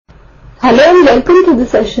Hello and welcome to the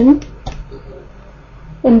session.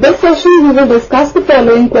 In this session we will discuss the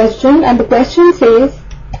following question, and the question says,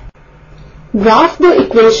 graph the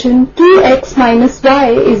equation 2x minus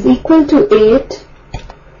y is equal to 8.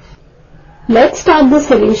 Let's start the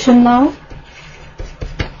solution now.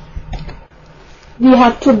 We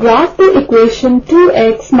have to graph the equation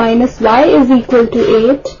 2x minus y is equal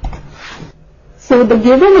to 8. So the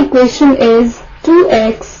given equation is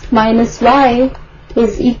 2x minus y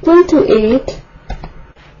is equal to 8.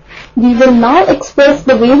 We will now express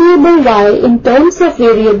the variable y in terms of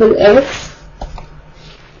variable x.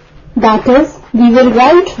 That is, we will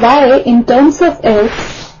write y in terms of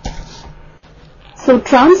x. So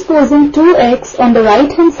transposing 2x on the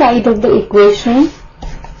right hand side of the equation,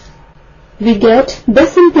 we get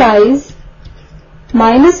this implies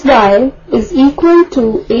minus y is equal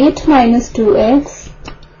to 8 minus 2x.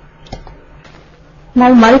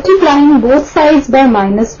 Now multiplying both sides by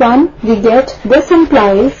minus 1, we get this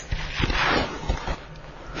implies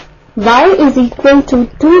y is equal to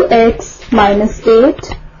 2x minus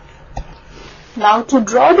 8. Now to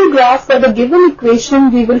draw the graph for the given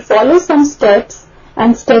equation, we will follow some steps,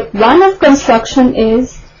 and step 1 of construction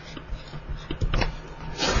is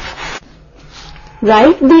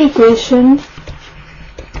write the equation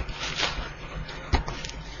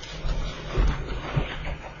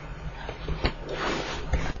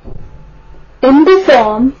in the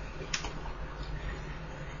form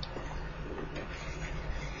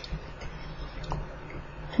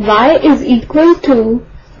y is equal to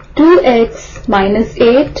 2x minus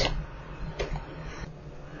 8.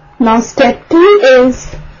 Now step 2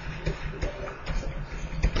 is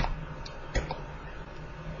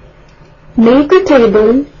make a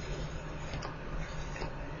table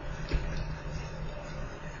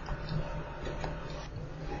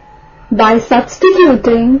by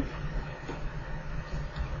substituting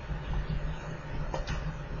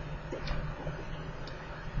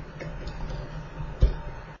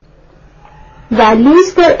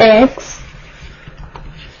values for x.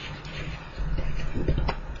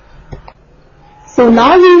 So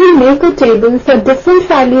now we will make a table for different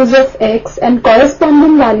values of x and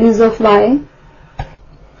corresponding values of y.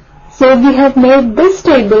 So we have made this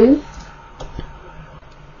table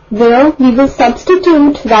where we will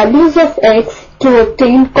substitute values of x to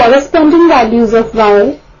obtain corresponding values of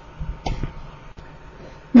y.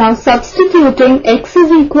 Now substituting x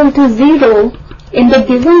is equal to 0 in the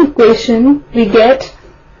given equation, we get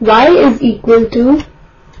y is equal to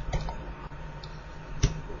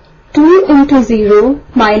 2 into 0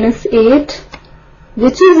 minus 8,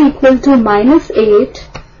 which is equal to minus 8.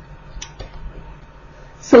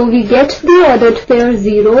 So we get the ordered pair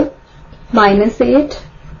 0, minus 8.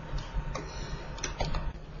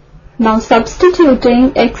 Now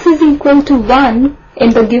substituting x is equal to 1 in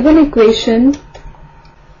the given equation,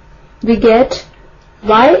 we get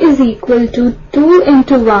y is equal to 2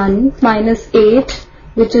 into 1 minus 8,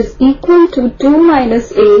 which is equal to 2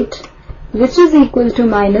 minus 8, which is equal to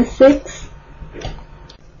minus 6.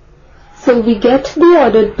 So we get the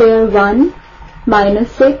ordered pair 1,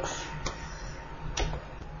 minus 6.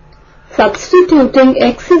 Substituting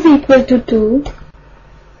x is equal to 2,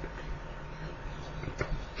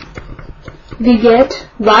 we get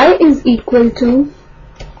y is equal to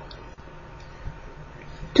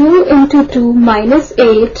 2 into 2 minus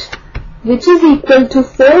 8, which is equal to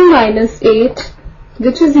 4 minus 8,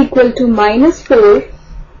 which is equal to minus 4.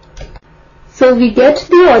 So we get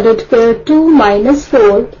the ordered pair 2 minus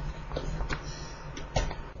 4.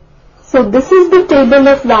 So this is the table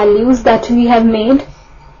of values that we have made,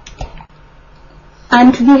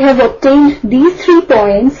 and we have obtained these 3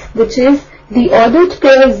 points, which is the ordered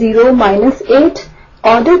pair 0 minus 8,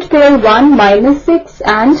 ordered pair 1 minus 6,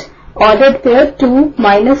 and ordered pair 2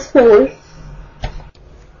 minus 4.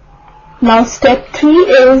 Now step 3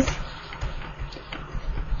 is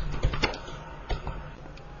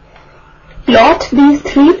plot these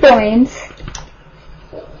 3 points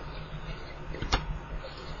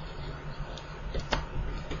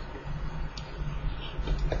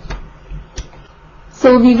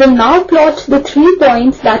So we will now plot the 3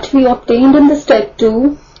 points that we obtained in the step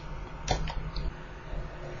 2.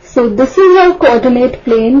 So this is our coordinate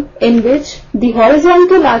plane in which the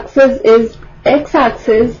horizontal axis is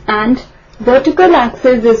x-axis and vertical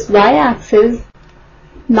axis is y-axis.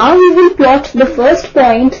 Now we will plot the first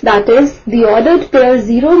point, that is the ordered pair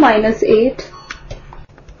 0 minus 8.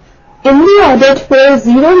 In the ordered pair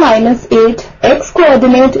 0 minus 8,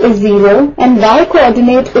 x-coordinate is 0 and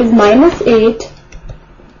y-coordinate is minus 8.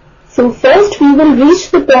 So first we will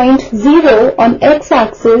reach the point 0 on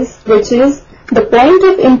x-axis, which is the point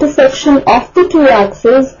of intersection of the two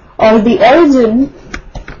axes or the origin,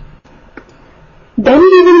 then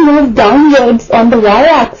we will move downwards on the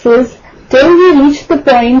y-axis till we reach the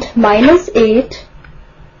point -8.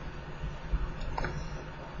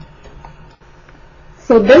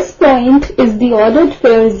 So this point is the ordered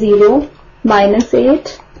pair 0,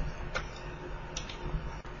 -8.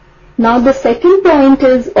 Now the second point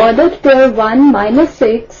is ordered pair 1,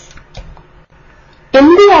 -6. In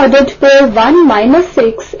the ordered pair 1,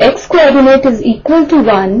 -6, x-coordinate is equal to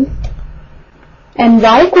 1 and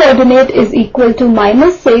y-coordinate is equal to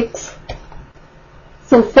 -6.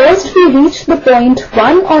 So first we reach the point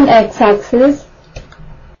 1 on x-axis,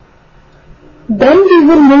 then we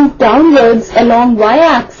will move downwards along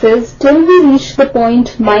y-axis till we reach the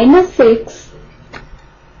point -6.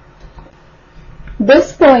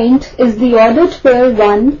 This point is the ordered pair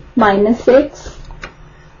 1, -6.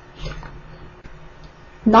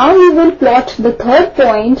 Now we will plot the third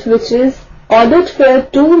point, which is ordered pair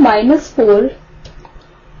 2, -4.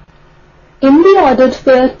 In the ordered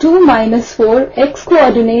pair 2, -4,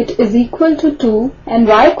 x-coordinate is equal to 2 and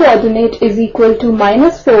y-coordinate is equal to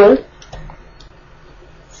 -4.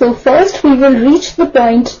 So first we will reach the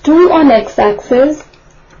point 2 on x-axis,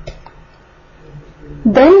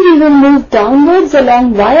 then we will move downwards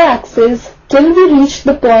along y-axis till we reach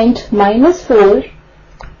the point -4.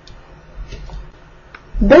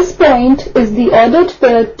 This point is the ordered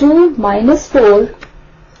pair 2, -4.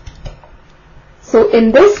 So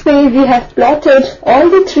in this way we have plotted all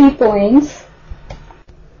the 3 points.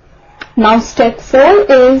 Now step 4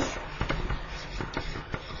 is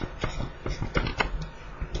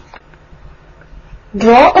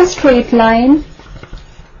draw a straight line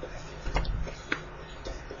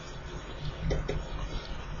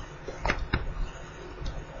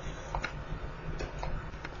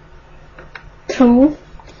through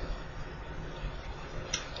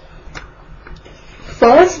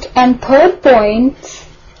first and third points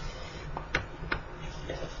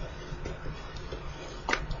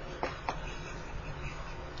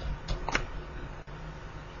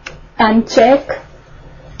and check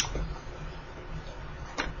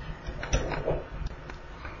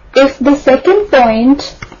if the second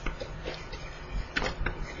point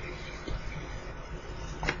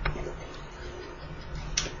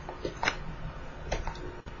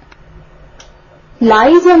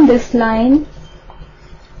lies on this line,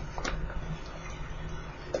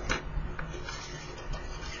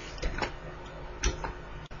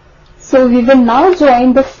 so we will now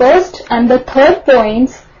join the first and the third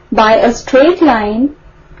points by a straight line.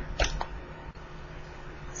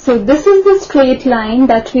 So this is the straight line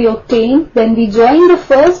that we obtain when we join the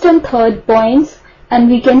first and third points, and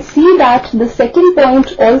we can see that the second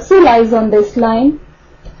point also lies on this line.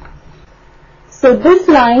 So this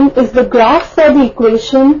line is the graph for the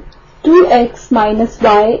equation 2x minus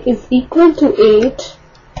y is equal to 8.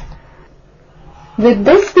 With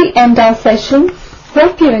this we end our session.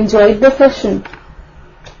 Hope you enjoyed the session.